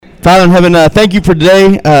Father in heaven, thank you for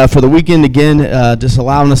today, for the weekend again, just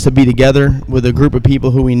allowing us to be together with a group of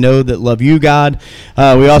people who we know that love you, God.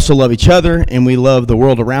 We also love each other, and we love the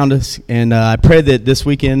world around us. And I pray that this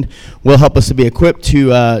weekend will help us to be equipped to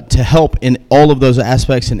help in all of those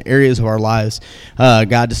aspects and areas of our lives.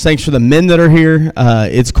 God, just thanks for the men that are here.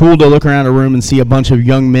 It's cool to look around a room and see a bunch of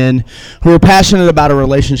young men who are passionate about a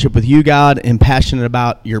relationship with you, God, and passionate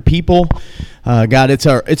about your people. God, it's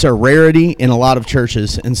a rarity in a lot of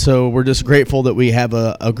churches, and so we're just grateful that we have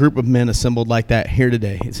a group of men assembled like that here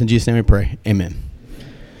today. It's in Jesus' name we pray. Amen.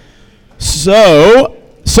 So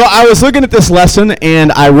I was looking at this lesson,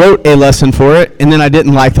 and I wrote a lesson for it, and then I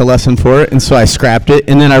didn't like the lesson for it, and so I scrapped it,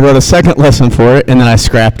 and then I wrote a second lesson for it, and then I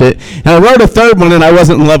scrapped it, and I wrote a third one, and I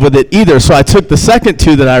wasn't in love with it either, so I took the second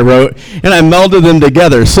two that I wrote, and I melded them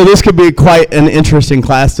together. So this could be quite an interesting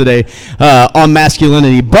class today on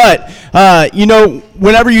masculinity. But,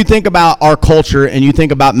 whenever you think about our culture and you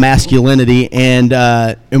think about masculinity and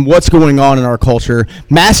what's going on in our culture,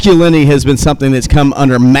 masculinity has been something that's come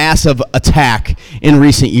under massive attack in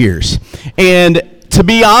recent years. And to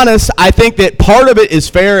be honest, I think that part of it is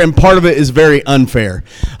fair and part of it is very unfair.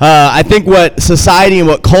 I think what society and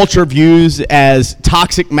what culture views as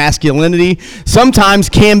toxic masculinity sometimes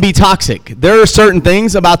can be toxic. There are certain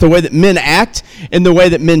things about the way that men act and the way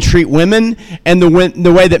that men treat women and the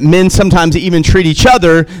way that men sometimes even treat each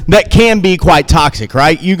other that can be quite toxic,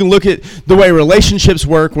 right? You can look at the way relationships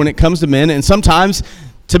work when it comes to men, and sometimes,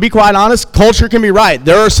 to be quite honest, culture can be right.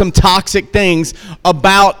 There are some toxic things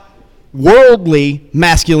about worldly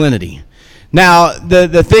masculinity. Now,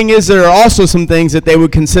 the thing is, there are also some things that they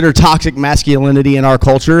would consider toxic masculinity in our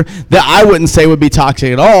culture that I wouldn't say would be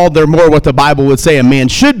toxic at all. They're more what the Bible would say a man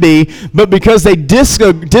should be, but because they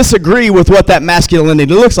disagree with what that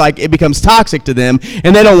masculinity looks like, it becomes toxic to them,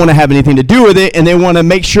 and they don't want to have anything to do with it, and they want to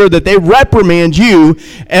make sure that they reprimand you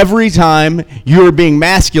every time you're being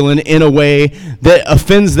masculine in a way that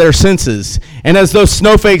offends their senses. And as those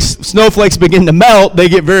snowflakes begin to melt, they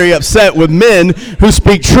get very upset with men who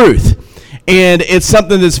speak truth. And it's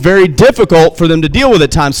something that's very difficult for them to deal with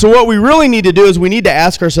at times. So what we really need to do is we need to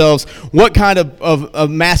ask ourselves, what kind of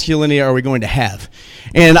masculinity are we going to have?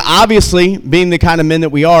 And obviously, being the kind of men that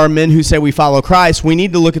we are, men who say we follow Christ, we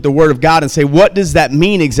need to look at the Word of God and say, what does that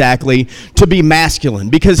mean exactly to be masculine?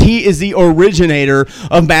 Because He is the originator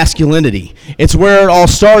of masculinity. It's where it all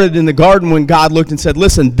started in the garden when God looked and said,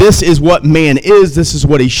 listen, this is what man is, this is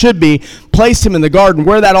what he should be, placed him in the garden.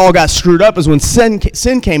 Where that all got screwed up is when sin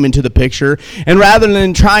came into the picture, and rather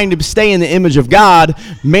than trying to stay in the image of God,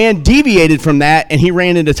 man deviated from that, and he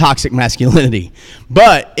ran into toxic masculinity.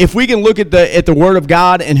 But if we can look at the Word of God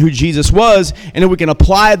and who Jesus was, and if we can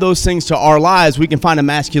apply those things to our lives, we can find a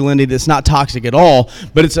masculinity that's not toxic at all,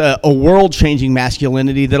 but it's a world-changing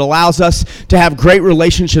masculinity that allows us to have great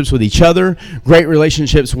relationships with each other, great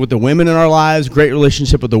relationships with the women in our lives, great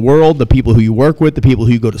relationship with the world, the people who you work with, the people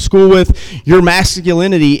who you go to school with. Your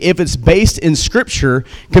masculinity, if it's based in Scripture,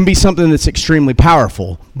 can be something that's extremely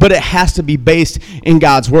powerful, but it has to be based in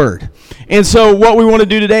God's Word. And so what we want to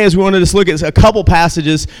do today is we want to just look at a couple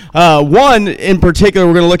passages. One in particular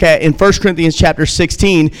we're going to look at in 1 Corinthians chapter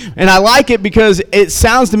 16. And I like it because it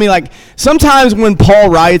sounds to me like sometimes when Paul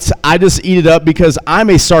writes, I just eat it up because I'm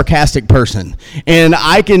a sarcastic person. And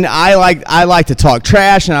I like to talk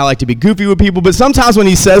trash and I like to be goofy with people. But sometimes when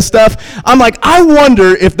he says stuff, I'm like, I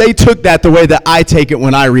wonder if they took that the way that I take it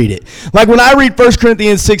when I read it. Like when I read 1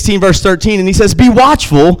 Corinthians 16 verse 13 and he says, be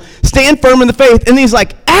watchful, stand firm in the faith. And he's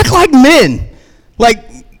like, act like men. Like,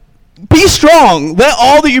 be strong. Let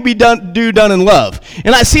all that you do done in love.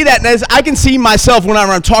 And I see that, and as I can see myself when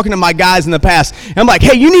I'm talking to my guys in the past. I'm like,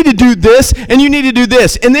 hey, you need to do this, and you need to do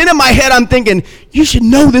this. And then in my head, I'm thinking, you should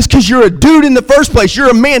know this because you're a dude in the first place. You're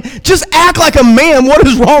a man. Just act like a man. What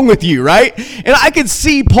is wrong with you, right? And I could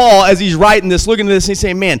see Paul as he's writing this, looking at this, and he's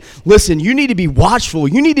saying, man, listen, you need to be watchful.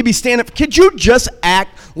 You need to be standing up. Could you just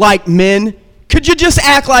act like men? Could you just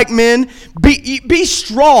act like men? Be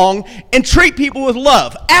strong and treat people with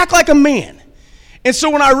love. Act like a man. And so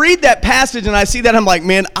when I read that passage and I see that, I'm like,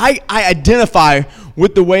 man, I identify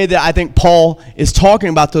with the way that I think Paul is talking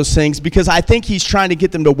about those things, because I think he's trying to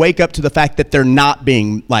get them to wake up to the fact that they're not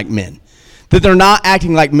being like men, that they're not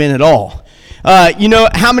acting like men at all.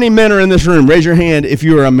 How many men are in this room? Raise your hand if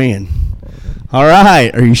you are a man. All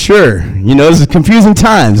right, are you sure? This is confusing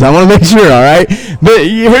times. I want to make sure, all right? But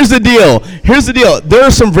here's the deal. There are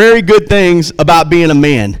some very good things about being a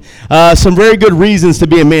man. Some very good reasons to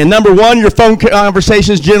be a man. Number one, your phone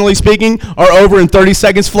conversations, generally speaking, are over in 30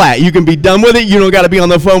 seconds flat. You can be done with it. You don't got to be on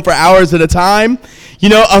the phone for hours at a time. You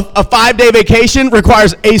know, a 5-day vacation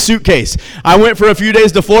requires a suitcase. I went for a few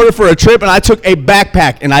days to Florida for a trip, and I took a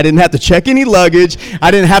backpack, and I didn't have to check any luggage. I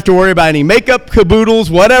didn't have to worry about any makeup, caboodles,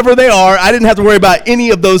 whatever they are. I didn't have to worry about any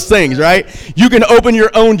of those things, right? You can open your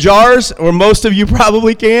own jars, or most of you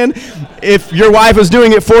probably can. If your wife is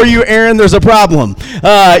doing it for you, Aaron, there's a problem.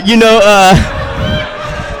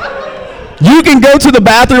 You can go to the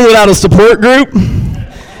bathroom without a support group.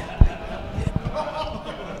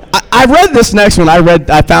 I read this next one.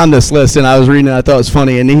 I found this list, and I was reading it. I thought it was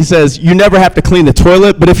funny. And he says, you never have to clean the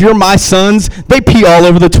toilet, but if you're my sons, they pee all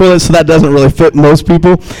over the toilet, so that doesn't really fit most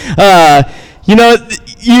people.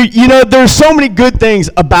 There's so many good things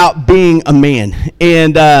about being a man.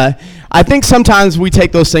 And I think sometimes we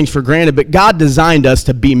take those things for granted, but God designed us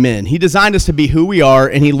to be men. He designed us to be who we are,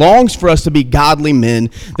 and he longs for us to be godly men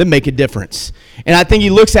that make a difference. And I think he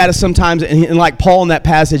looks at us sometimes, and like Paul in that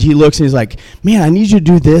passage, he looks and he's like, man, I need you to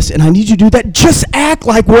do this, and I need you to do that. Just act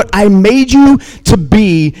like what I made you to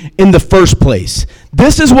be in the first place.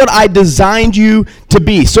 This is what I designed you to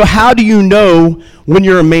be. So how do you know when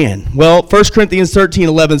you're a man? Well, 1 Corinthians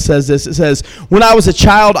 13:11 says this. It says, when I was a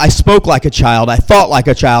child, I spoke like a child. I thought like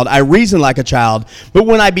a child. I reasoned like a child. But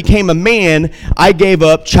when I became a man, I gave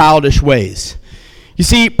up childish ways. You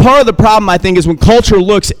see, part of the problem, I think, is when culture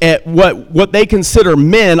looks at what they consider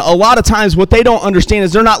men, a lot of times what they don't understand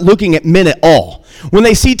is they're not looking at men at all. When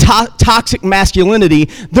they see toxic masculinity,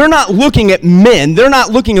 they're not looking at men. They're not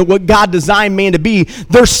looking at what God designed man to be.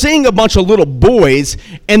 They're seeing a bunch of little boys,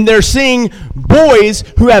 and they're seeing boys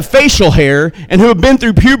who have facial hair and who have been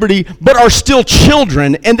through puberty but are still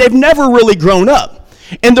children, and they've never really grown up.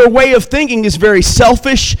 And their way of thinking is very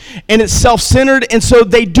selfish, and it's self-centered, and so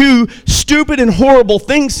they do stupid and horrible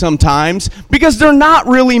things sometimes because they're not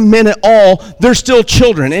really men at all. They're still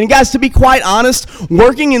children. And guys, to be quite honest,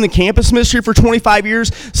 working in the campus ministry for 25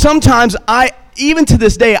 years, sometimes even to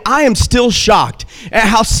this day, I am still shocked at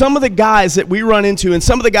how some of the guys that we run into and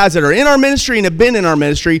some of the guys that are in our ministry and have been in our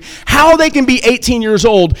ministry, how they can be 18 years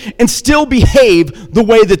old and still behave the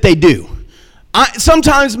way that they do.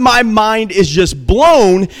 Sometimes my mind is just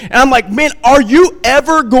blown, and I'm like, man, are you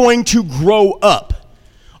ever going to grow up?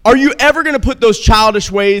 Are you ever going to put those childish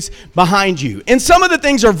ways behind you? And some of the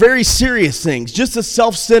things are very serious things, just the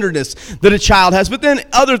self-centeredness that a child has, but then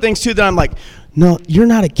other things too that I'm like, no, you're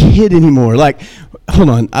not a kid anymore. Like, hold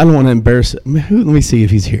on, I don't want to embarrass him. Let me see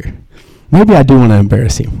if he's here. Maybe I do want to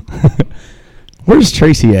embarrass him. Where's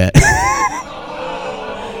Tracy at?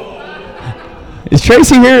 Is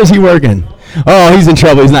Tracy here or is he working? Oh, he's in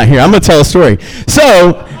trouble. He's not here. I'm going to tell a story.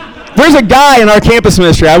 So, there's a guy in our campus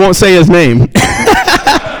ministry. I won't say his name.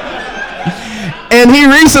 And he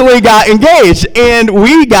recently got engaged. And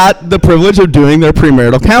we got the privilege of doing their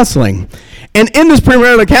premarital counseling. And in this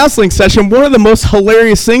premarital counseling session, one of the most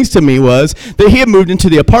hilarious things to me was that he had moved into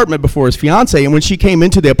the apartment before his fiance. And when she came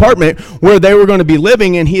into the apartment where they were going to be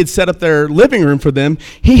living and he had set up their living room for them,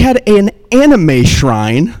 he had an anime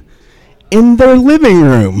shrine in their living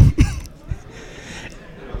room.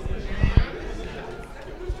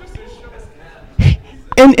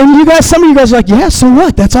 And you guys, some of you guys are like, yeah, so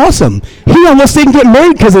what? That's awesome. He almost didn't get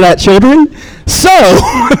married because of that, children. So,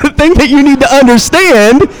 the thing that you need to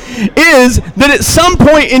understand is that at some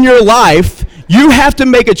point in your life, you have to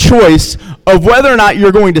make a choice of whether or not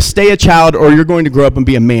you're going to stay a child or you're going to grow up and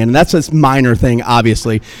be a man. And that's a minor thing,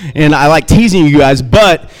 obviously. And I like teasing you guys,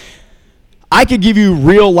 but I could give you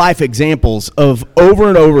real life examples of over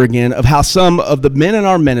and over again of how some of the men in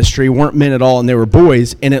our ministry weren't men at all and they were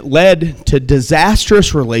boys, and it led to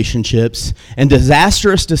disastrous relationships and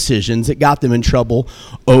disastrous decisions that got them in trouble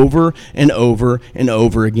over and over and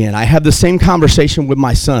over again. I have the same conversation with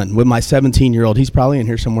my son, with my 17-year-old. He's probably in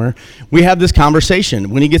here somewhere. We have this conversation.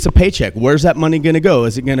 When he gets a paycheck, where's that money going to go?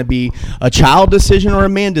 Is it going to be a child decision or a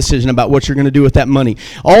man decision about what you're going to do with that money?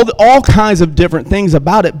 All kinds of different things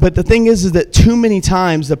about it, but the thing is that too many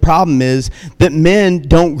times the problem is that men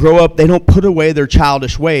don't grow up, they don't put away their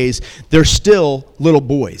childish ways, they're still little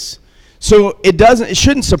boys. So it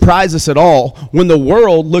shouldn't surprise us at all when the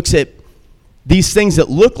world looks at these things that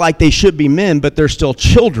look like they should be men, but they're still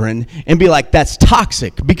children, and be like, that's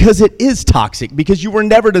toxic, because it is toxic, because you were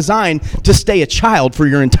never designed to stay a child for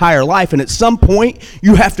your entire life, and at some point,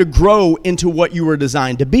 you have to grow into what you were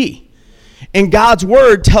designed to be. And God's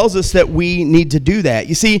word tells us that we need to do that.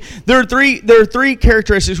 You see, there are three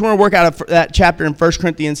characteristics. We're going to work out of that chapter in 1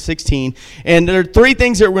 Corinthians 16. And there are three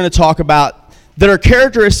things that we're going to talk about that are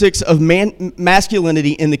characteristics of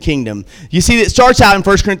masculinity in the kingdom. You see, it starts out in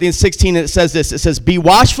 1 Corinthians 16, and it says this. It says, be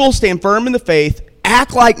watchful, stand firm in the faith,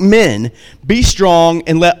 act like men, be strong,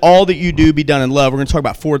 and let all that you do be done in love. We're going to talk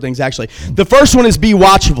about four things, actually. The first one is be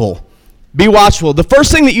watchful. Be watchful. The first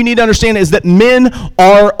thing that you need to understand is that men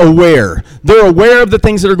are aware. They're aware of the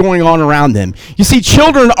things that are going on around them. You see,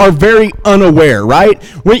 children are very unaware, right?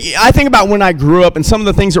 I think about when I grew up and some of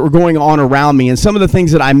the things that were going on around me and some of the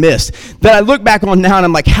things that I missed, that I look back on now and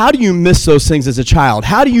I'm like, how do you miss those things as a child?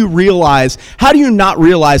 How do you not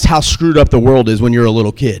realize how screwed up the world is when you're a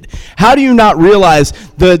little kid? How do you not realize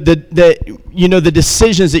the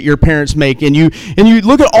decisions that your parents make, and you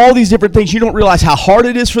look at all these different things, you don't realize how hard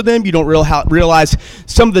it is for them, you don't realize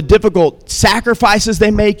some of the difficult sacrifices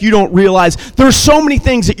they make, you don't realize there's so many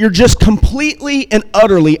things that you're just completely and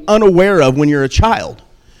utterly unaware of when you're a child.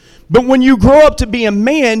 But when you grow up to be a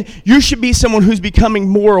man, you should be someone who's becoming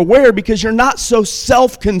more aware because you're not so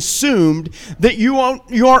self-consumed that you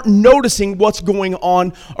aren't noticing what's going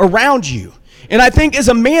on around you. And I think as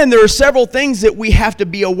a man, there are several things that we have to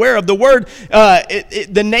be aware of. The word,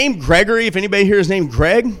 the name Gregory, if anybody here is named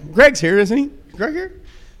Greg, Greg's here, isn't he? Greg here?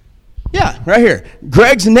 Yeah, right here.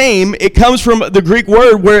 Greg's name, it comes from the Greek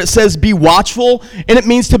word where it says be watchful, and it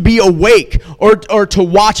means to be awake or to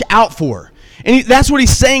watch out for. And that's what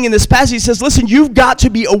he's saying in this passage. He says, listen, you've got to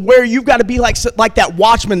be aware. You've got to be like that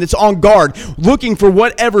watchman that's on guard, looking for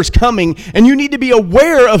whatever's coming. And you need to be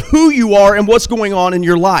aware of who you are and what's going on in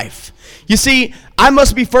your life. You see, I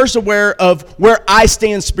must be first aware of where I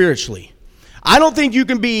stand spiritually. I don't think you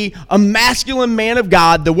can be a masculine man of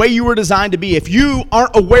God the way you were designed to be if you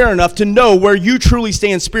aren't aware enough to know where you truly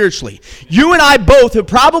stand spiritually. You and I both have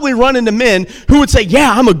probably run into men who would say,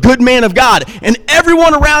 yeah, I'm a good man of God. And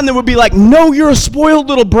everyone around them would be like, no, you're a spoiled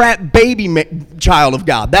little brat baby child of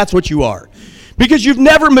God. That's what you are. Because you've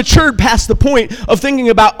never matured past the point of thinking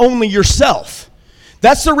about only yourself.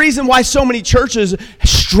 That's the reason why so many churches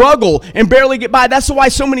struggle and barely get by. That's why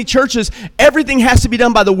so many churches, everything has to be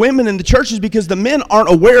done by the women in the churches because the men aren't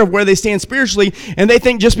aware of where they stand spiritually, and they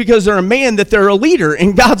think just because they're a man that they're a leader.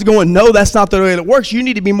 And God's going, no, that's not the way it works. You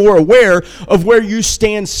need to be more aware of where you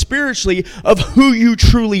stand spiritually, of who you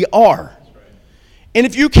truly are. And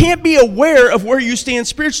if you can't be aware of where you stand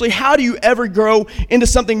spiritually, how do you ever grow into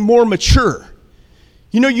something more mature?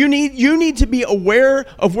 You know, you need to be aware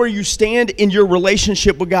of where you stand in your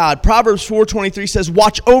relationship with God. Proverbs 4:23 says,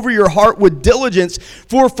 watch over your heart with diligence,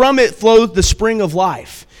 for from it flows the spring of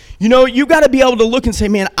life. You know, you got to be able to look and say,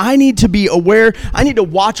 man, I need to be aware. I need to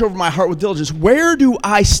watch over my heart with diligence. Where do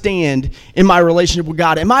I stand in my relationship with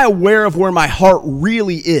God? Am I aware of where my heart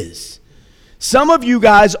really is? Some of you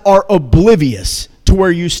guys are oblivious to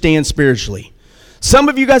where you stand spiritually. Some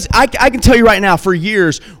of you guys, I can tell you right now, for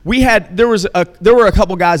years, there were a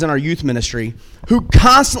couple guys in our youth ministry who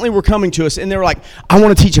constantly were coming to us, and they were like, I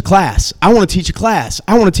want to teach a class. I want to teach a class.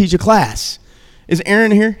 I want to teach a class. Is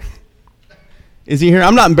Aaron here? Is he here?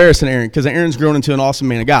 I'm not embarrassing Aaron, because Aaron's grown into an awesome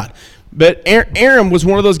man of God. But Aaron was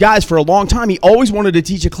one of those guys for a long time. He always wanted to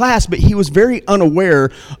teach a class, but he was very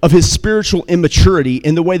unaware of his spiritual immaturity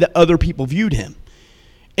in the way that other people viewed him.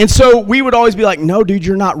 And so we would always be like, no, dude,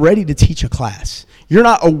 you're not ready to teach a class. You're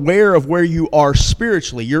not aware of where you are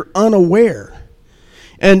spiritually. You're unaware.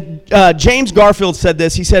 And James Garfield said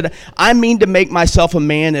this. He said, I mean to make myself a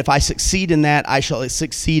man. If I succeed in that, I shall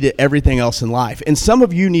succeed at everything else in life. And some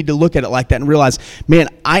of you need to look at it like that and realize, man,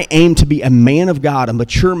 I aim to be a man of God, a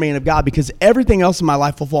mature man of God, because everything else in my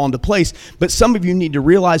life will fall into place. But some of you need to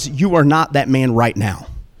realize you are not that man right now.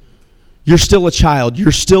 You're still a child.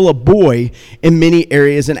 You're still a boy in many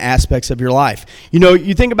areas and aspects of your life. You know,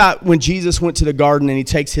 you think about when Jesus went to the garden and he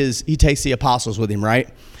takes the apostles with him, right?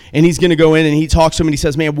 And he's going to go in and he talks to them and he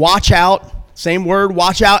says, man, watch out. Same word,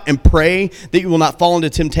 watch out and pray that you will not fall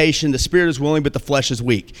into temptation. The spirit is willing, but the flesh is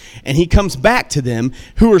weak. And he comes back to them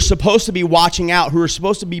who are supposed to be watching out, who are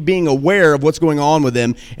supposed to be being aware of what's going on with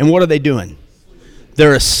them. And what are they doing?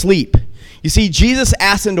 They're asleep. You see, Jesus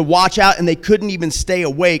asked them to watch out, and they couldn't even stay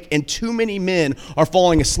awake, and too many men are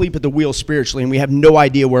falling asleep at the wheel spiritually, and we have no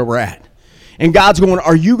idea where we're at. And God's going,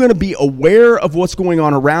 are you going to be aware of what's going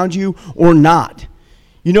on around you or not?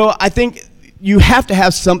 You know, I think you have to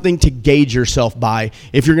have something to gauge yourself by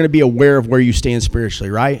if you're going to be aware of where you stand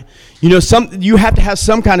spiritually, right? You know, you have to have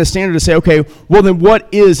some kind of standard to say, okay, well then what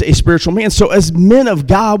is a spiritual man? So as men of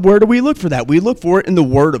God, where do we look for that? We look for it in the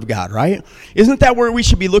Word of God, right? Isn't that where we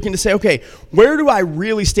should be looking to say, okay, where do I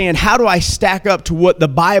really stand? How do I stack up to what the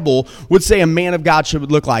Bible would say a man of God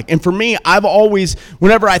should look like? And for me,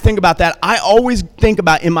 whenever I think about that, I always think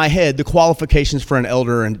about in my head the qualifications for an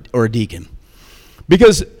elder or a deacon.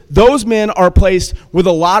 Because those men are placed with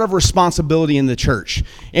a lot of responsibility in the church.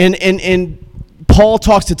 And Paul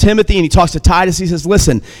talks to Timothy and he talks to Titus. He says,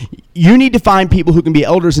 listen, you need to find people who can be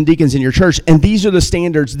elders and deacons in your church, and these are the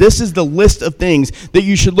standards. This is the list of things that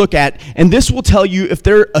you should look at, and this will tell you if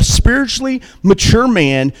they're a spiritually mature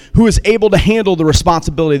man who is able to handle the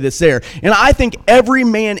responsibility that's there. And I think every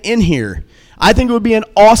man in here, I think it would be an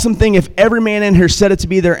awesome thing if every man in here set it to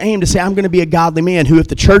be their aim to say, I'm going to be a godly man who, if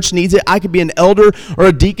the church needs it, I could be an elder or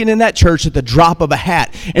a deacon in that church at the drop of a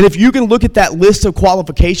hat. And if you can look at that list of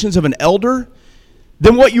qualifications of an elder,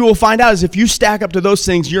 then what you will find out is if you stack up to those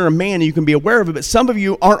things, you're a man and you can be aware of it. But some of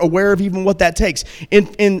you aren't aware of even what that takes.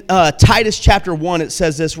 In Titus chapter 1, it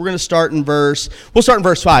says this. We're going to start in verse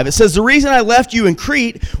 5. It says, the reason I left you in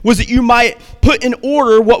Crete was that you might put in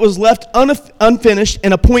order what was left unfinished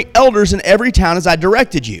and appoint elders in every town as I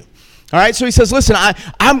directed you. All right, so he says, listen,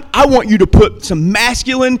 I want you to put some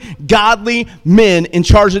masculine, godly men in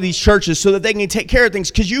charge of these churches so that they can take care of things,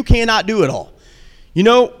 because you cannot do it all. You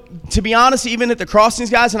know, to be honest, even at the Crossings,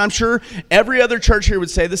 guys, and I'm sure every other church here would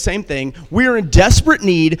say the same thing, we are in desperate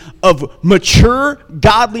need of mature,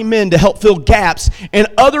 godly men to help fill gaps, and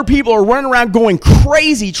other people are running around going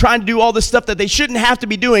crazy trying to do all this stuff that they shouldn't have to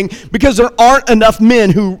be doing because there aren't enough men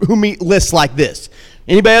who meet lists like this.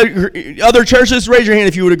 Anybody, other churches, raise your hand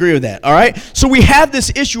if you would agree with that, all right? So we have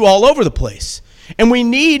this issue all over the place. And we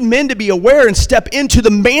need men to be aware and step into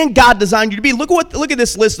the man God designed you to be. Look at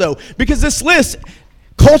this list, though, because this list,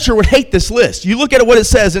 culture would hate this list. You look at what it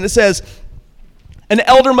says, and it says, an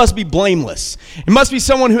elder must be blameless. It must be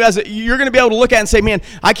someone who you're going to be able to look at and say, man,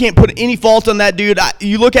 I can't put any fault on that dude.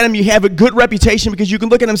 You look at him, you have a good reputation because you can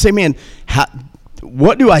look at him and say, man,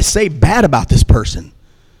 what do I say bad about this person?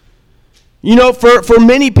 You know, for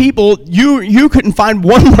many people, you couldn't find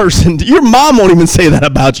one person. Your mom won't even say that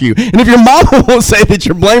about you. And if your mom won't say that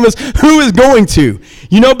you're blameless, who is going to?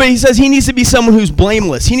 You know, but he says he needs to be someone who's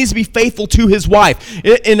blameless. He needs to be faithful to his wife.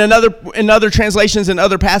 In other translations and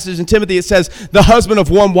other passages in Timothy, it says the husband of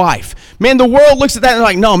one wife. Man, the world looks at that and they're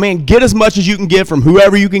like, no, man, get as much as you can get from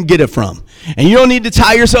whoever you can get it from. And you don't need to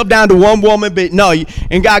tie yourself down to one woman, but no.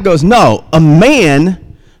 And God goes, no, a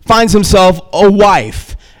man finds himself a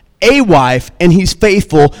wife, and he's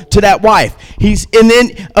faithful to that wife. And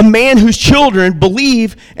then a man whose children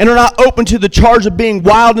believe and are not open to the charge of being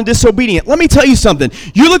wild and disobedient. Let me tell you something.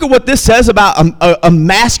 You look at what this says about a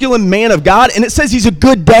masculine man of God, and it says he's a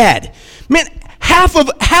good dad. Man, half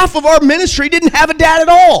of our ministry didn't have a dad at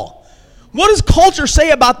all. What does culture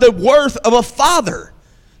say about the worth of a father?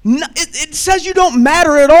 It says you don't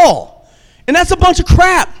matter at all. And that's a bunch of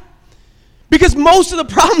crap. Because most of the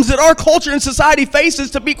problems that our culture and society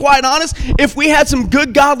faces, to be quite honest, if we had some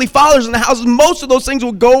good godly fathers in the houses, most of those things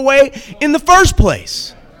would go away in the first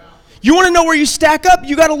place. You want to know where you stack up?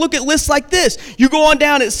 You got to look at lists like this. You go on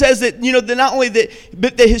down, it says that, you know, that not only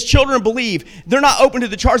but that his children believe, they're not open to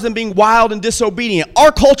the charge of them being wild and disobedient.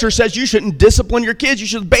 Our culture says you shouldn't discipline your kids. You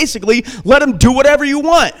should basically let them do whatever you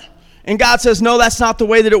want. And God says, no, that's not the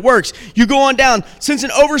way that it works. You go on down. Since an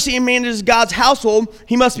overseer manages God's household,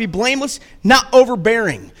 he must be blameless, not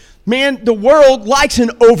overbearing. Man, the world likes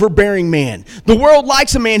an overbearing man. The world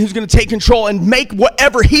likes a man who's going to take control and make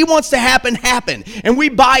whatever he wants to happen. And we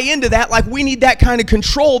buy into that like we need that kind of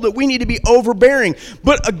control, that we need to be overbearing.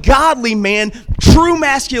 But a godly man, true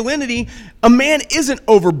masculinity, a man isn't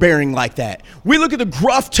overbearing like that. We look at the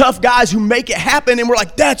gruff, tough guys who make it happen, and we're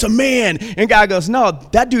like, that's a man. And God goes, no,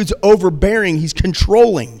 that dude's overbearing. He's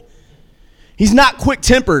controlling. He's not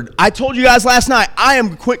quick-tempered. I told you guys last night, I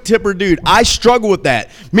am a quick-tempered dude. I struggle with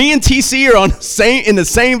that. Me and TC are in the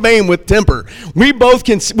same vein with temper. We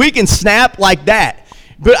can snap like that.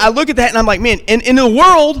 But I look at that and I'm like, man, and in the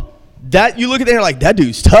world, that you look at that and you're like, that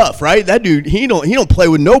dude's tough, right? That dude, he don't play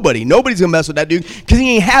with nobody. Nobody's gonna mess with that dude because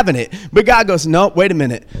he ain't having it. But God goes, no, wait a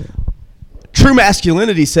minute. True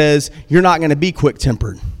masculinity says you're not gonna be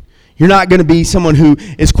quick-tempered. You're not gonna be someone who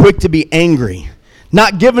is quick to be angry.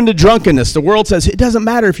 Not given to drunkenness. The world says it doesn't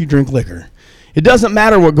matter if you drink liquor. It doesn't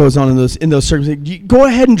matter what goes on in those circumstances. You go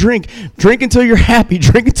ahead and drink. Drink until you're happy.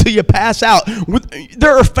 Drink until you pass out.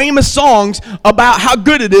 There are famous songs about how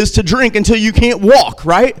good it is to drink until you can't walk,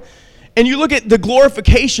 right? And you look at the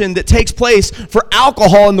glorification that takes place for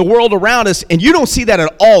alcohol in the world around us, and you don't see that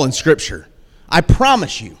at all in Scripture. I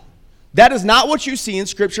promise you. That is not what you see in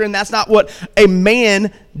Scripture, and that's not what a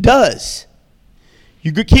man does.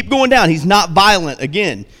 You could keep going down. He's not violent.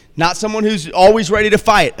 Again, not someone who's always ready to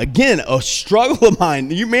fight. Again, a struggle of mine.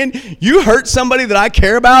 You hurt somebody that I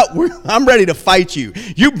care about, I'm ready to fight you.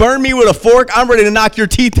 You burn me with a fork, I'm ready to knock your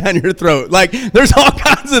teeth down your throat. Like, there's all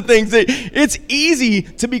kinds of things. It's easy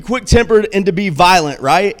to be quick-tempered and to be violent,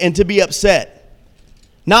 right? And to be upset.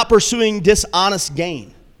 Not pursuing dishonest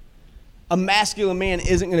gain. A masculine man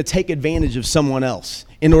isn't going to take advantage of someone else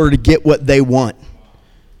in order to get what they want.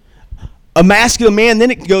 A masculine man, then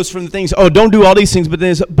it goes from the things, oh, don't do all these things,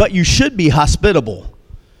 but you should be hospitable.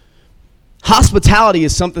 Hospitality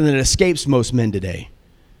is something that escapes most men today.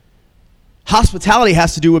 Hospitality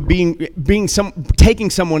has to do with taking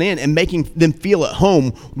someone in and making them feel at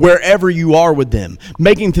home wherever you are with them,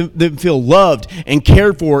 making them feel loved and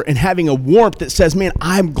cared for, and having a warmth that says, man,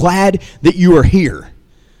 I'm glad that you are here.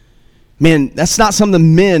 Man, that's not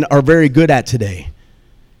something men are very good at today.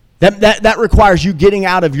 That requires you getting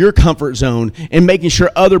out of your comfort zone and making sure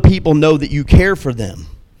other people know that you care for them.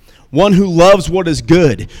 One who loves what is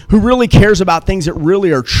good, who really cares about things that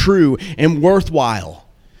really are true and worthwhile.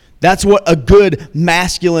 That's what a good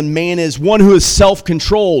masculine man is. One who is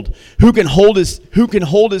self-controlled, who can hold his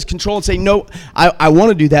control and say, no, I want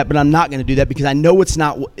to do that, but I'm not going to do that because I know it's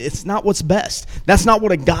not what's best. That's not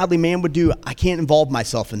what a godly man would do. I can't involve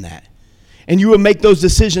myself in that. And you would make those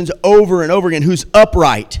decisions over and over again. Who's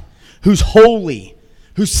upright, who's holy,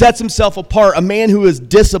 who sets himself apart, a man who is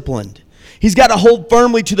disciplined. He's got to hold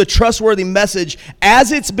firmly to the trustworthy message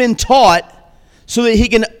as it's been taught so that he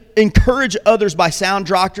can encourage others by sound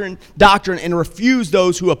doctrine and refuse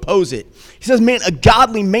those who oppose it. He says, man, a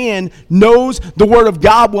godly man knows the word of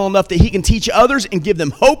God well enough that he can teach others and give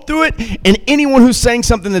them hope through it. And anyone who's saying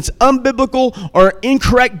something that's unbiblical or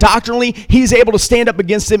incorrect doctrinally, he's able to stand up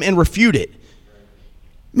against them and refute it.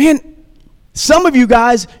 Man, some of you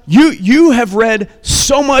guys, you have read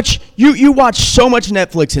so much, you watch so much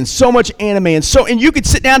Netflix and so much anime and you could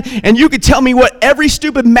sit down and you could tell me what every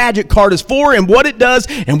stupid magic card is for and what it does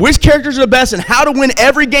and which characters are the best and how to win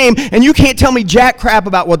every game, and you can't tell me jack crap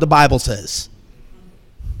about what the Bible says.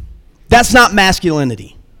 That's not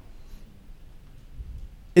masculinity.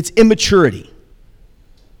 It's immaturity.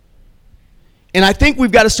 And I think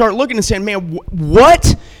we've got to start looking and saying, man,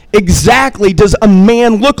 what exactly does a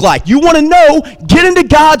man look like? You want to know, get into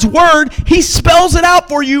God's word. He spells it out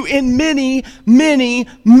for you in many, many,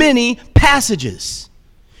 many passages.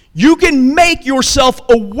 You can make yourself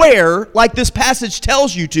aware, like this passage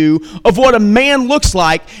tells you to, of what a man looks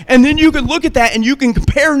like, and then you can look at that and you can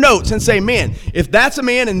compare notes and say, man, if that's a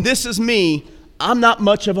man and this is me, I'm not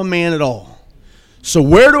much of a man at all. So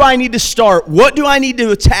where do I need to start? What do I need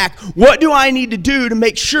to attack? What do I need to do to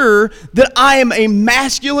make sure that I am a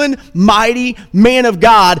masculine, mighty man of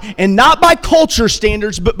God, and not by culture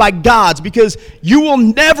standards, but by God's? Because you will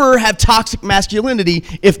never have toxic masculinity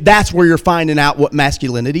if that's where you're finding out what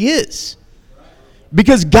masculinity is.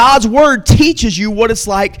 Because God's word teaches you what it's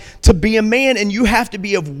like to be a man, and you have to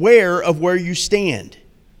be aware of where you stand.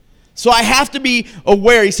 So I have to be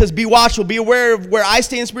aware. He says, be watchful, be aware of where I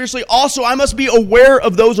stand spiritually. Also, I must be aware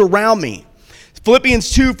of those around me. Philippians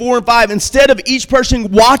 2, 4, and 5. Instead of each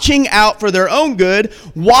person watching out for their own good,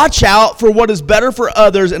 watch out for what is better for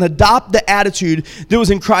others and adopt the attitude that was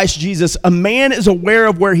in Christ Jesus. A man is aware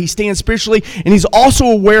of where he stands spiritually, and he's also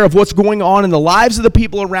aware of what's going on in the lives of the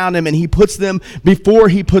people around him, and he puts them before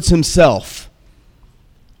he puts himself.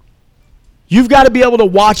 You've got to be able to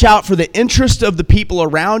watch out for the interest of the people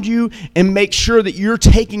around you and make sure that you're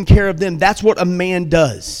taking care of them. That's what a man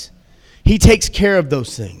does. He takes care of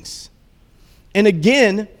those things. And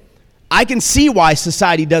again, I can see why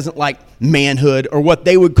society doesn't like manhood or what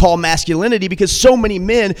they would call masculinity, because so many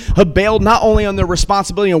men have bailed not only on their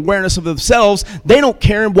responsibility and awareness of themselves, they don't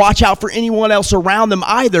care and watch out for anyone else around them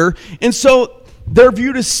either. And so they're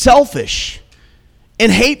viewed as selfish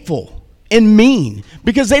and hateful and mean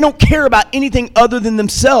because they don't care about anything other than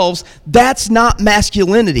themselves. That's not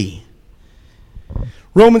masculinity.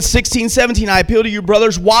 Romans 16, 17, I appeal to you,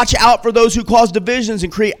 brothers, watch out for those who cause divisions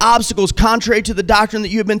and create obstacles contrary to the doctrine that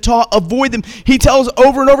you have been taught. Avoid them. He tells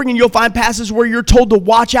over and over again, you'll find passages where you're told to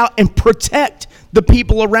watch out and protect the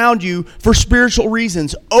people around you for spiritual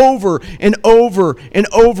reasons over and over and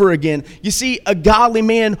over again. You see, a godly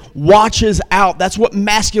man watches out. That's what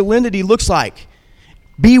masculinity looks like.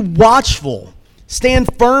 Be watchful. Stand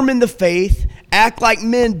firm in the faith. Act like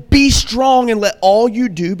men. Be strong and let all you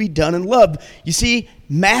do be done in love. You see,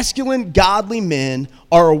 masculine, godly men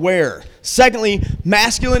are aware. Secondly,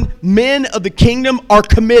 masculine men of the kingdom are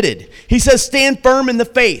committed. He says, stand firm in the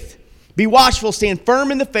faith. Be watchful, stand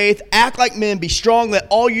firm in the faith, act like men, be strong, let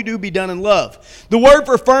all you do be done in love. The word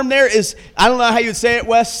for firm there is, I don't know how you would say it,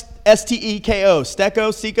 Wes, S-T-E-K-O.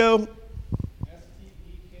 Steko, Seko?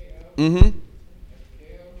 S-T-E-K-O.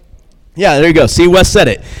 Yeah, there you go. See, Wes said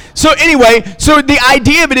it. So anyway, so the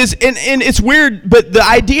idea of it is, and it's weird, but the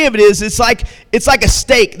idea of it is, it's like a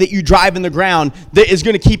stake that you drive in the ground that is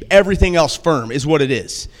going to keep everything else firm, is what it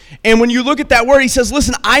is. And when you look at that word, he says,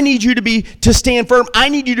 listen, I need you to stand firm. I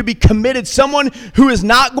need you to be committed. Someone who is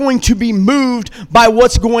not going to be moved by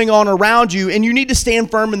what's going on around you. And you need to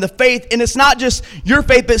stand firm in the faith. And it's not just your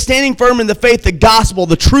faith, but standing firm in the faith, the gospel,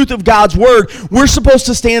 the truth of God's word. We're supposed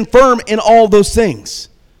to stand firm in all those things.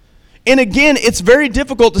 And again, it's very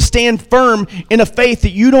difficult to stand firm in a faith that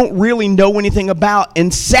you don't really know anything about.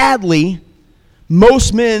 And sadly,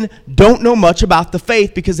 most men don't know much about the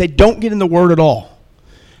faith because they don't get in the Word at all.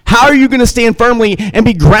 How are you going to stand firmly and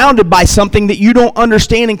be grounded by something that you don't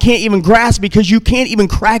understand and can't even grasp because you can't even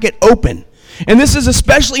crack it open? And this is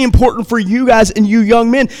especially important for you guys and you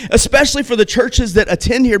young men, especially for the churches that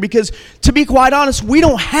attend here, because to be quite honest, we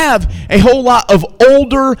don't have a whole lot of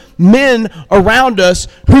older men around us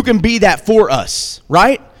who can be that for us,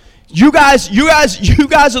 right? You guys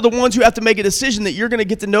are the ones who have to make a decision that you're going to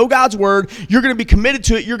get to know God's word, you're going to be committed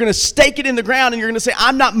to it, you're going to stake it in the ground, and you're going to say,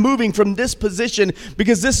 I'm not moving from this position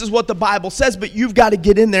because this is what the Bible says, but you've got to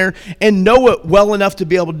get in there and know it well enough to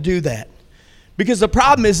be able to do that. Because the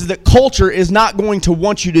problem is that culture is not going to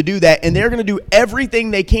want you to do that, and they're going to do everything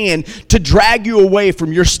they can to drag you away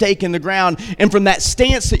from your stake in the ground and from that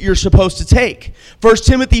stance that you're supposed to take. 1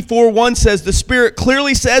 Timothy 4:1 says, the Spirit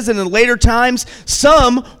clearly says that in later times,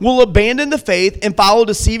 some will abandon the faith and follow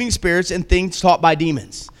deceiving spirits and things taught by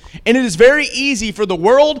demons. And it is very easy for the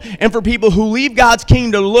world and for people who leave God's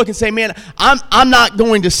kingdom to look and say, man, I'm not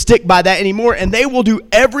going to stick by that anymore, and they will do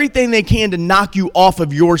everything they can to knock you off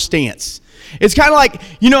of your stance. It's kind of like,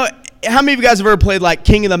 how many of you guys have ever played like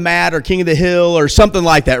King of the Mat or King of the Hill or something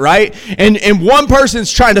like that, right? And one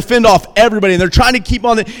person's trying to fend off everybody, and they're trying to keep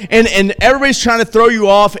on and everybody's trying to throw you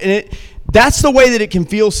off, and that's the way that it can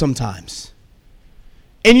feel sometimes.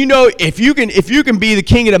 And if you can be the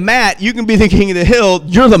king of the mat, you can be the king of the hill.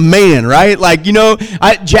 You're the man, right? Like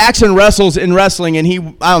Jackson wrestles in wrestling,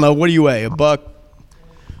 and I don't know, what do you weigh? $100?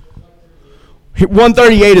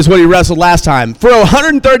 138 is what he wrestled last time. For a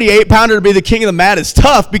 138-pounder to be the king of the mat is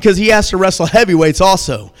tough because he has to wrestle heavyweights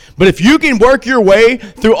also. But if you can work your way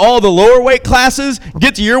through all the lower weight classes,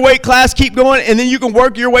 get to your weight class, keep going, and then you can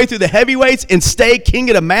work your way through the heavyweights and stay king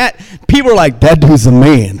of the mat, people are like, that dude's a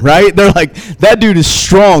man, right? They're like, that dude is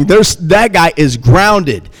strong. That guy is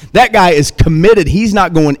grounded. That guy is committed. He's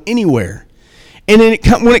not going anywhere. And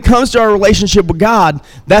when it comes to our relationship with God,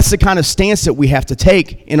 that's the kind of stance that we have to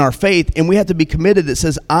take in our faith, and we have to be committed that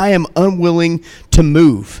says, I am unwilling to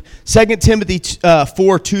move. 2 Timothy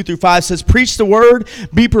 4:2-5 says, preach the word,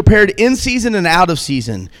 be prepared in season and out of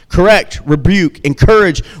season, correct, rebuke,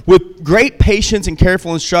 encourage with great patience and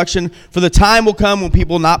careful instruction, for the time will come when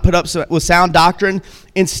people will not put up with sound doctrine.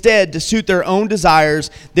 Instead, to suit their own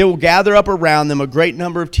desires, they will gather up around them a great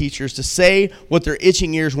number of teachers to say what their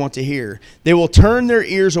itching ears want to hear. They will turn their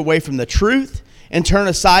ears away from the truth and turn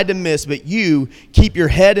aside to myths, but you keep your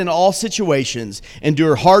head in all situations,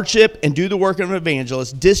 endure hardship, and do the work of an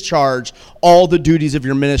evangelist. Discharge all the duties of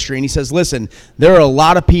your ministry. And he says, listen, there are a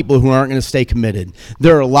lot of people who aren't going to stay committed.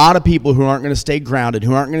 There are a lot of people who aren't going to stay grounded,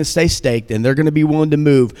 who aren't going to stay staked, and they're going to be willing to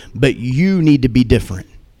move, but you need to be different.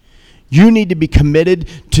 You need to be committed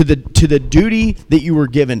to the duty that you were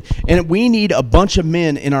given. And we need a bunch of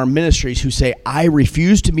men in our ministries who say, I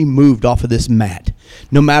refuse to be moved off of this mat.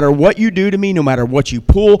 No matter what you do to me, no matter what you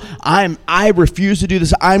pull, I refuse to do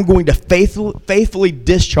this. I'm going to faithfully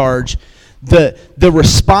discharge the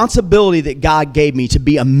responsibility that God gave me to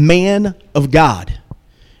be a man of God.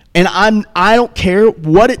 And I don't care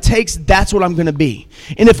what it takes, that's what I'm going to be.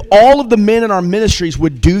 And if all of the men in our ministries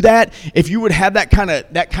would do that, if you would have that kind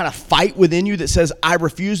of fight within you that says, I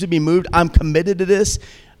refuse to be moved, I'm committed to this,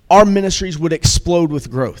 our ministries would explode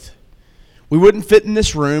with growth. We wouldn't fit in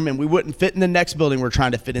this room, and we wouldn't fit in the next building we're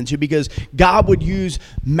trying to fit into, because God would use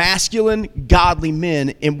masculine, godly men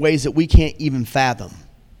in ways that we can't even fathom.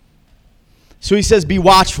 So he says, be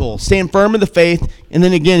watchful, stand firm in the faith, and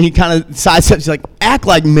then again, he kind of sidesteps, he's like, act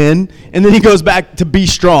like men, and then he goes back to be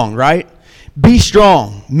strong, right? Be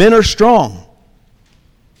strong. Men are strong.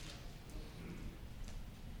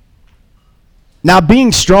 Now,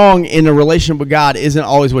 being strong in a relationship with God isn't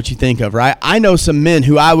always what you think of, right? I know some men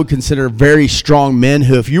who I would consider very strong men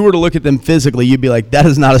who, if you were to look at them physically, you'd be like, that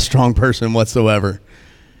is not a strong person whatsoever.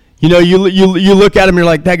 You look at him, you're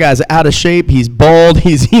like, that guy's out of shape, he's bald,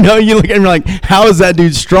 you look at him, you're like, how is that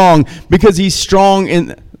dude strong? Because he's strong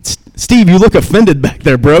in, Steve, you look offended back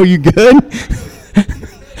there, bro, you good?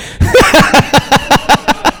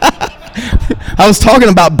 I was talking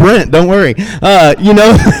about Brent, don't worry.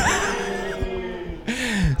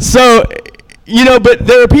 So, but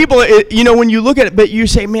there are people, when you look at it, but you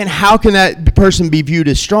say, man, how can that person be viewed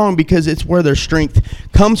as strong? Because it's where their strength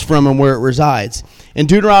comes from and where it resides. In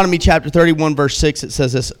Deuteronomy chapter 31, verse 6, it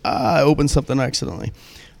says this. I opened something accidentally.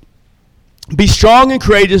 Be strong and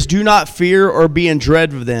courageous. Do not fear or be in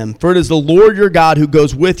dread of them. For it is the Lord your God who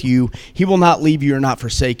goes with you. He will not leave you or not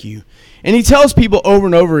forsake you. And he tells people over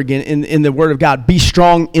and over again in the word of God, be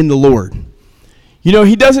strong in the Lord.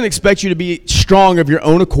 He doesn't expect you to be strong of your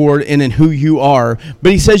own accord and in who you are,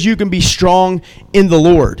 but he says you can be strong in the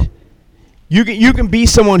Lord. You can be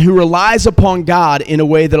someone who relies upon God in a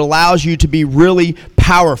way that allows you to be really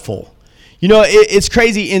powerful. It's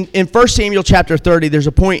crazy. In 1 Samuel chapter 30, there's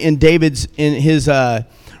a point in his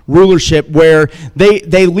rulership where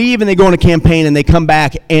they leave and they go on a campaign and they come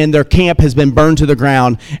back and their camp has been burned to the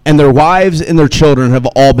ground and their wives and their children have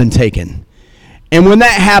all been taken. And when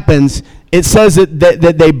that happens, it says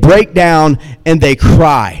that they break down and they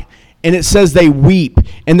cry. And it says they weep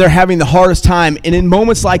and they're having the hardest time. And in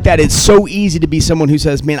moments like that, it's so easy to be someone who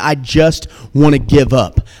says, man, I just want to give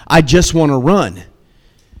up. I just want to run.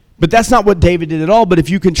 But that's not what David did at all. But if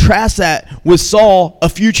you contrast that with Saul, a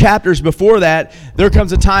few chapters before that, there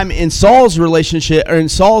comes a time in Saul's relationship or in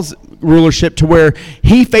Saul's rulership to where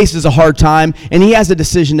he faces a hard time and he has a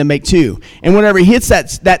decision to make too. And whenever he hits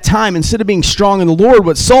that time, instead of being strong in the Lord,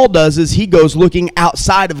 what Saul does is he goes looking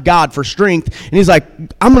outside of God for strength. And he's like,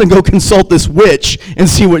 I'm going to go consult this witch and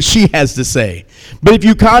see what she has to say. But if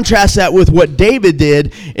you contrast that with what David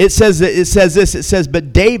did, it says,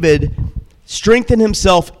 but David strengthen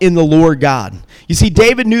himself in the Lord God. You see,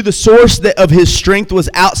 David knew the source of his strength was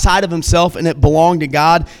outside of himself and it belonged to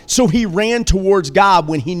God. So he ran towards God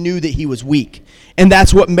when he knew that he was weak. And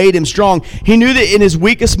that's what made him strong. He knew that in his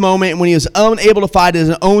weakest moment, when he was unable to fight his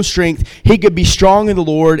own strength, he could be strong in the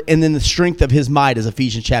Lord and then the strength of his might, as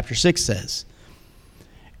Ephesians chapter 6 says.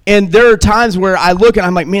 And there are times where I look and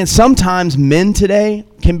I'm like, man, sometimes men today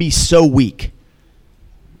can be so weak.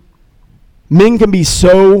 Men can be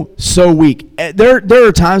so weak. There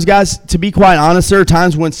are times, guys, to be quite honest, there are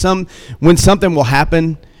times when something will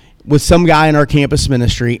happen with some guy in our campus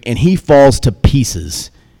ministry and he falls to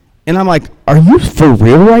pieces. And I'm like, are you for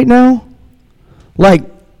real right now? Like,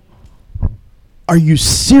 are you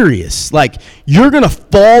serious? Like, you're going to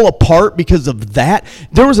fall apart because of that?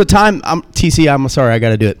 There was a time, TC, I'm sorry, I got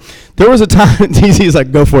to do it. There was a time, TC is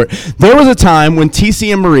like, go for it. There was a time when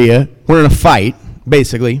TC and Maria were in a fight,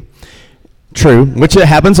 basically. True, which it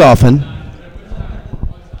happens often.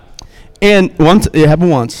 And it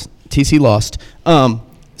happened once. TC lost.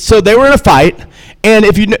 So they were in a fight, and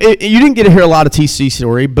if you didn't get to hear a lot of TC's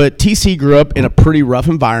story, but TC grew up in a pretty rough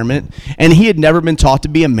environment, and he had never been taught to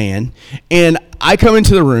be a man. And I come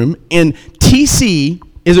into the room, and TC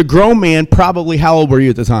is a grown man. Probably, how old were you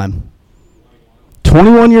at the time?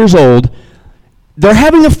 21 years old. They're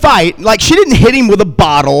having a fight. Like, she didn't hit him with a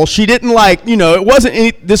bottle. She didn't, it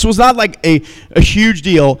wasn't this was not like a huge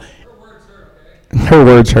deal. Her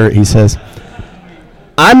words hurt, he says.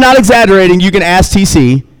 I'm not exaggerating. You can ask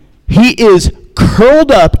TC. He is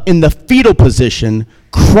curled up in the fetal position,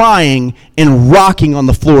 crying and rocking on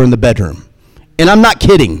the floor in the bedroom. And I'm not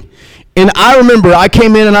kidding. And I remember I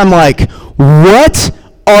came in and I'm like, what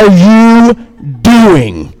are you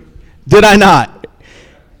doing? Did I not?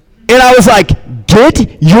 And I was like,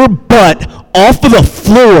 get your butt off of the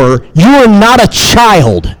floor. You are not a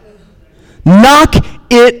child. Knock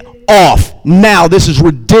it off. Now, this is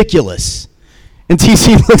ridiculous. And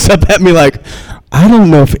TC looks up at me like, I don't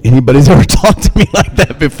know if anybody's ever talked to me like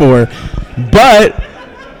that before. But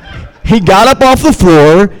he got up off the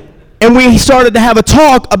floor, and we started to have a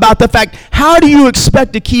talk about the fact, how do you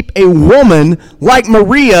expect to keep a woman like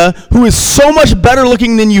Maria, who is so much better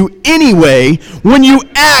looking than you anyway, when you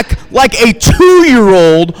act like a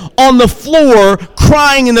 2-year-old on the floor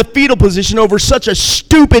crying in the fetal position over such a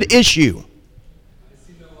stupid issue?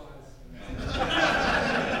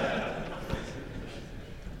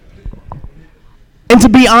 And to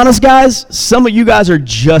be honest, guys, some of you guys are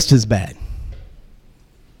just as bad.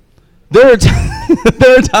 There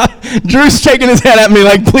are times, Drew's shaking his head at me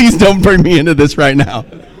like, please don't bring me into this right now.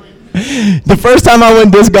 The first time I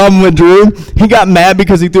went disc golfing with Drew, he got mad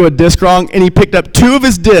because he threw a disc wrong, and he picked up 2 of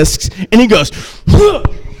his discs, and he goes,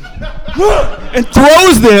 and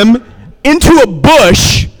throws them into a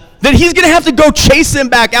bush that he's going to have to go chase them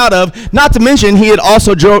back out of. Not to mention, he had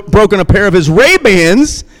also broken a pair of his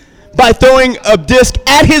Ray-Bans by throwing a disc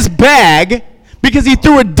at his bag because he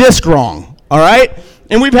threw a disc wrong, all right?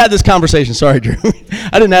 And we've had this conversation. Sorry, Drew.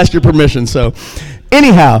 I didn't ask your permission. So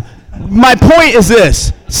anyhow, my point is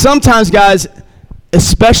this. Sometimes, guys,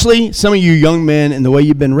 especially some of you young men and the way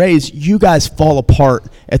you've been raised, you guys fall apart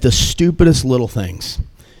at the stupidest little things.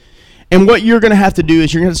 And what you're going to have to do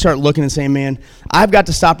is you're going to start looking and saying, man, I've got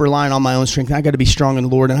to stop relying on my own strength. I got to be strong in the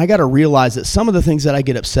Lord. And I got to realize that some of the things that I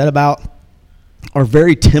get upset about are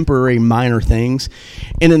very temporary, minor things.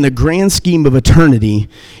 And in the grand scheme of eternity,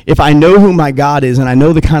 if I know who my God is and I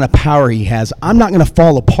know the kind of power he has, I'm not going to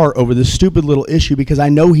fall apart over this stupid little issue because I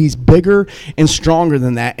know he's bigger and stronger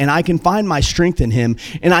than that. And I can find my strength in him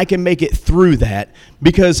and I can make it through that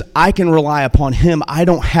because I can rely upon him. I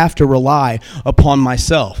don't have to rely upon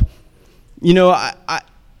myself. You know,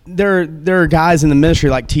 there are guys in the ministry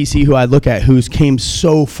like TC who I look at who's came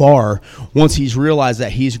so far once he's realized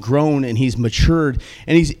that he's grown and he's matured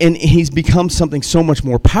and he's become something so much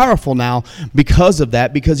more powerful now because of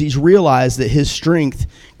that, because he's realized that his strength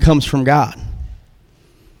comes from God.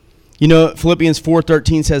 You know, Philippians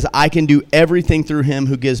 4:13 says, I can do everything through him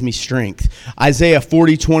who gives me strength. Isaiah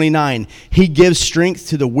 40:29, he gives strength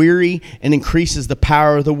to the weary and increases the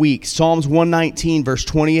power of the weak. Psalms 119, verse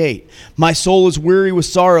 28, my soul is weary with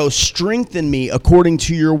sorrow. Strengthen me according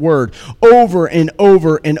to your word. Over and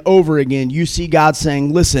over and over again, you see God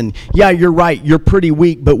saying, listen, yeah, you're right. You're pretty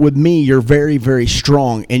weak, but with me, you're very, very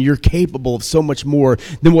strong, and you're capable of so much more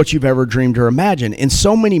than what you've ever dreamed or imagined. And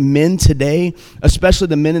so many men today, especially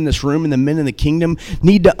the men in this room and the men in the kingdom,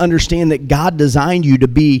 need to understand that God designed you to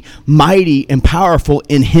be mighty and powerful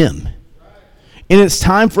in him. And it's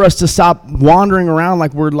time for us to stop wandering around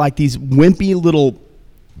like we're like these wimpy little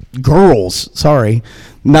girls. Sorry,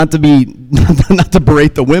 not to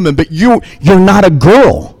berate the women, but you're not a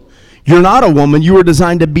girl. You're not a woman. You were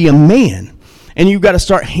designed to be a man. And you've got to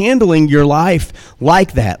start handling your life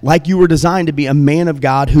like that, like you were designed to be a man of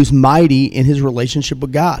God who's mighty in his relationship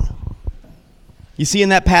with God. You see in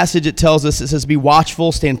that passage it tells us, it says, be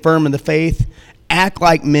watchful, stand firm in the faith, act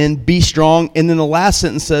like men, be strong. And then the last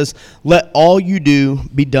sentence says, let all you do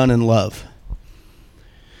be done in love.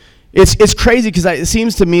 It's crazy because it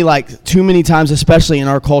seems to me like too many times, especially in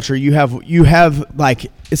our culture, you have like,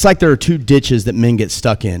 it's like there are two ditches that men get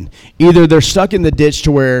stuck in. Either they're stuck in the ditch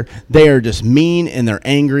to where they are just mean and they're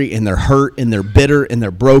angry and they're hurt and they're bitter and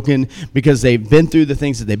they're broken because they've been through the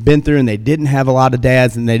things that they've been through and they didn't have a lot of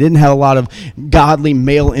dads and they didn't have a lot of godly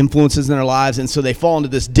male influences in their lives, and so they fall into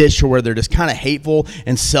this ditch to where they're just kind of hateful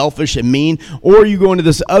and selfish and mean. Or you go into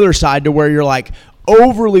this other side to where you're like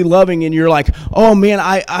overly loving and you're like, oh man,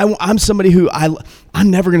 I'm somebody who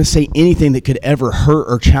I'm never going to say anything that could ever hurt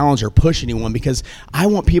or challenge or push anyone because I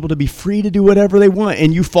want people to be free to do whatever they want.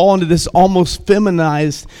 And you fall into this almost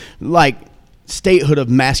feminized like statehood of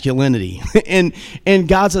masculinity. And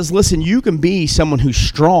God says, listen, you can be someone who's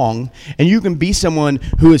strong and you can be someone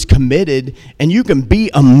who is committed and you can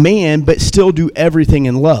be a man but still do everything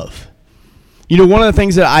in love. You know, one of the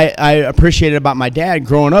things that I appreciated about my dad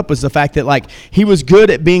growing up was the fact that, like, he was good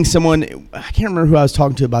at being someone. I can't remember who I was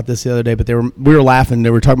talking to about this the other day, but we were laughing.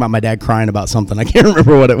 They were talking about my dad crying about something. I can't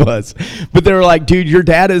remember what it was. But they were like, dude, your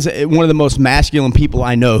dad is one of the most masculine people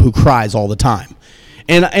I know who cries all the time.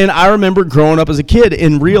 And I remember growing up as a kid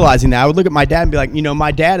and realizing that. I would look at my dad and be like, you know,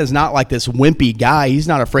 my dad is not like this wimpy guy. He's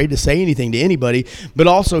not afraid to say anything to anybody, but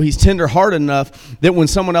also he's tender-hearted enough that when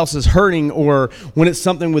someone else is hurting or when it's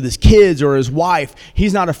something with his kids or his wife,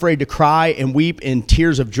 he's not afraid to cry and weep in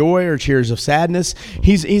tears of joy or tears of sadness.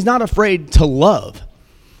 He's not afraid to love.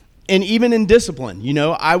 And even in discipline, you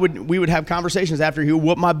know, we would have conversations after he would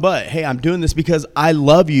whoop my butt. Hey, I'm doing this because I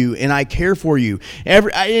love you and I care for you.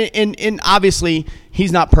 And obviously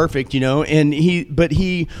he's not perfect, you know, but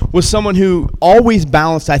he was someone who always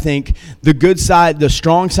balanced, I think, the good side, the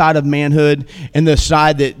strong side of manhood and the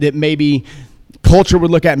side that maybe culture would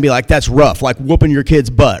look at and be like, that's rough, like whooping your kid's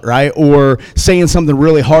butt, right? Or saying something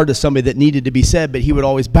really hard to somebody that needed to be said, but he would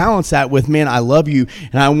always balance that with, man, I love you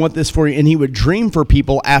and I want this for you. And he would dream for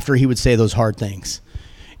people after he would say those hard things.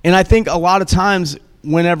 And I think a lot of times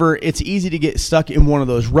whenever it's easy to get stuck in one of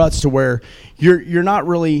those ruts to where you're not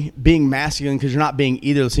really being masculine because you're not being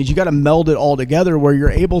either of those things. You got to meld it all together where you're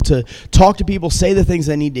able to talk to people, say the things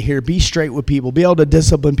they need to hear, be straight with people, be able to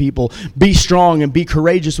discipline people, be strong and be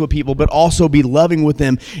courageous with people, but also be loving with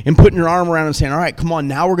them and putting your arm around them saying, all right, come on,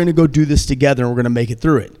 now we're going to go do this together and we're going to make it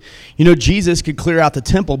through it. You know, Jesus could clear out the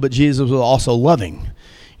temple, but Jesus was also loving.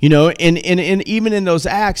 You know, and even in those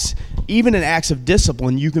acts, even in acts of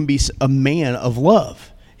discipline, you can be a man of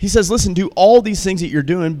love. He says, listen, do all these things that you're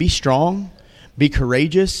doing. Be strong, be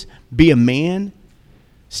courageous, be a man,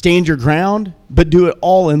 stand your ground, but do it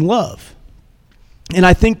all in love. And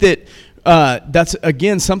I think that that's,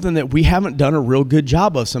 again, something that we haven't done a real good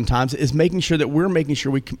job of sometimes is making sure that we're making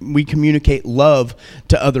sure we communicate love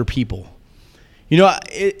to other people. You know,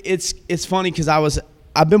 it's funny because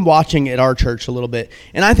I've been watching at our church a little bit,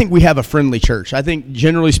 and I think we have a friendly church. I think,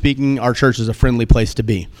 generally speaking, our church is a friendly place to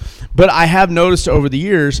be. But I have noticed over the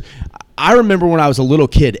years, I remember when I was a little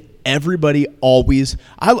kid, everybody always,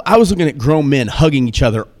 I was looking at grown men hugging each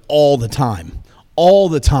other all the time.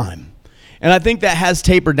 And I think that has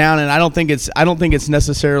tapered down, and I don't think it's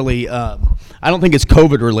necessarily, I don't think it's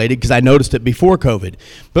COVID related, because I noticed it before COVID.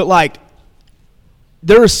 But like,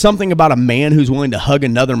 there is something about a man who's willing to hug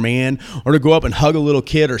another man, or to go up and hug a little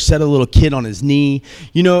kid, or set a little kid on his knee.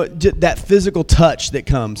 You know, that physical touch that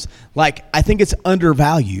comes. Like, I think it's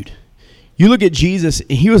undervalued. You look at Jesus,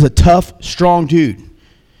 and he was a tough, strong dude.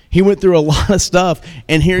 He went through a lot of stuff,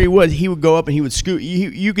 and here he would go up and he would scoop.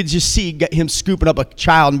 You could just see him scooping up a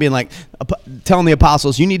child and being like, telling the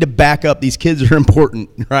apostles, you need to back up. These kids are important,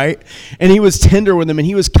 right? And he was tender with them, and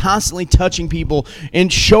he was constantly touching people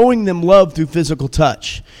and showing them love through physical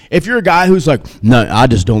touch. If you're a guy who's like, no, I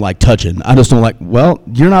just don't like touching. I just don't like, well,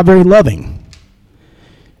 you're not very loving.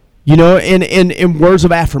 You know, in words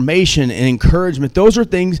of affirmation and encouragement, those are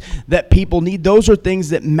things that people need. Those are things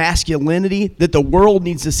that masculinity, that the world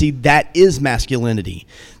needs to see, that is masculinity.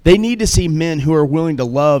 They need to see men who are willing to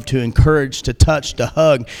love, to encourage, to touch, to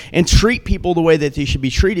hug, and treat people the way that they should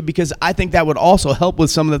be treated, because I think that would also help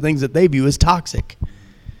with some of the things that they view as toxic.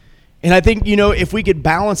 And I think, you know, if we could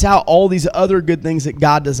balance out all these other good things that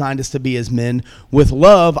God designed us to be as men with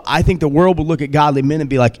love, I think the world would look at godly men and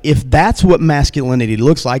be like, if that's what masculinity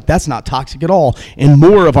looks like, that's not toxic at all. And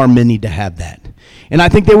more of our men need to have that. And I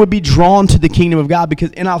think they would be drawn to the kingdom of God,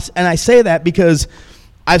 because, and I say that because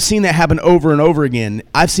I've seen that happen over and over again.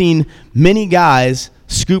 I've seen many guys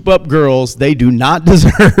scoop up girls they do not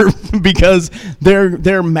deserve because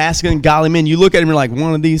they're masculine, godly men. You look at them, you're like,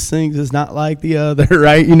 one of these things is not like the other,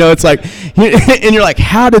 right? You know, it's like, and you're like,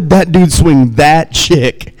 how did that dude swing that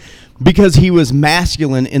chick? Because he was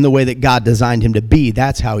masculine in the way that God designed him to be.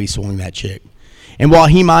 That's how he swung that chick. And while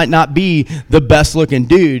he might not be the best looking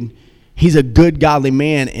dude, he's a good, godly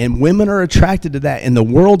man, and women are attracted to that, and the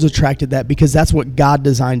world's attracted to that, because that's what God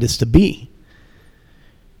designed us to be.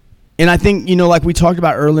 And I think, you know, like we talked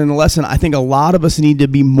about earlier in the lesson, I think a lot of us need to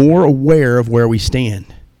be more aware of where we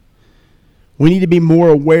stand. We need to be more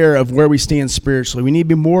aware of where we stand spiritually. We need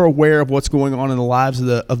to be more aware of what's going on in the lives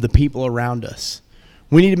of the people around us.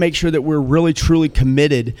 We need to make sure that we're really, truly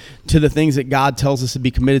committed to the things that God tells us to be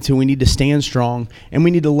committed to. We need to stand strong, and we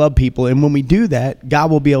need to love people. And when we do that, God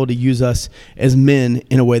will be able to use us as men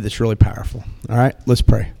in a way that's really powerful. All right, let's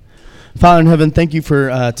pray. Father in heaven, thank you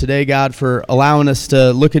for today, God, for allowing us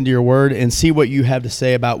to look into your word and see what you have to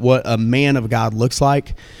say about what a man of God looks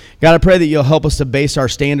like. God, I pray that you'll help us to base our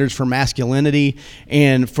standards for masculinity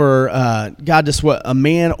and for, God, just what a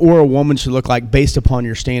man or a woman should look like based upon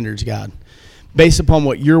your standards, God. Based upon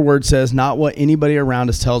what your word says, not what anybody around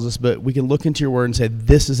us tells us, but we can look into your word and say,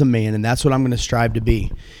 this is a man, and that's what I'm going to strive to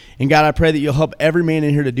be. And God, I pray that you'll help every man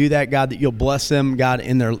in here to do that, God, that you'll bless them, God,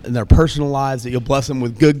 in their personal lives, that you'll bless them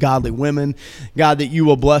with good, godly women, God, that you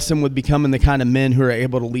will bless them with becoming the kind of men who are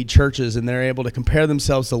able to lead churches, and they're able to compare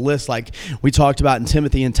themselves to lists like we talked about in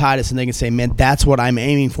Timothy and Titus, and they can say, man, that's what I'm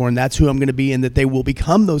aiming for, and that's who I'm going to be, and that they will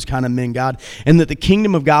become those kind of men, God, and that the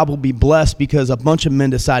kingdom of God will be blessed because a bunch of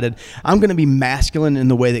men decided, I'm going to be masculine in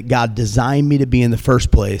the way that God designed me to be in the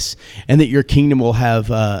first place, and that your kingdom will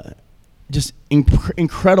have just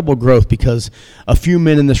incredible growth because a few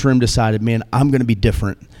men in this room decided, man, I'm going to be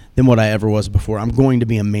different than what I ever was before. I'm going to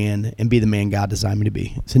be a man and be the man God designed me to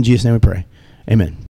be. It's in Jesus' name we pray. Amen.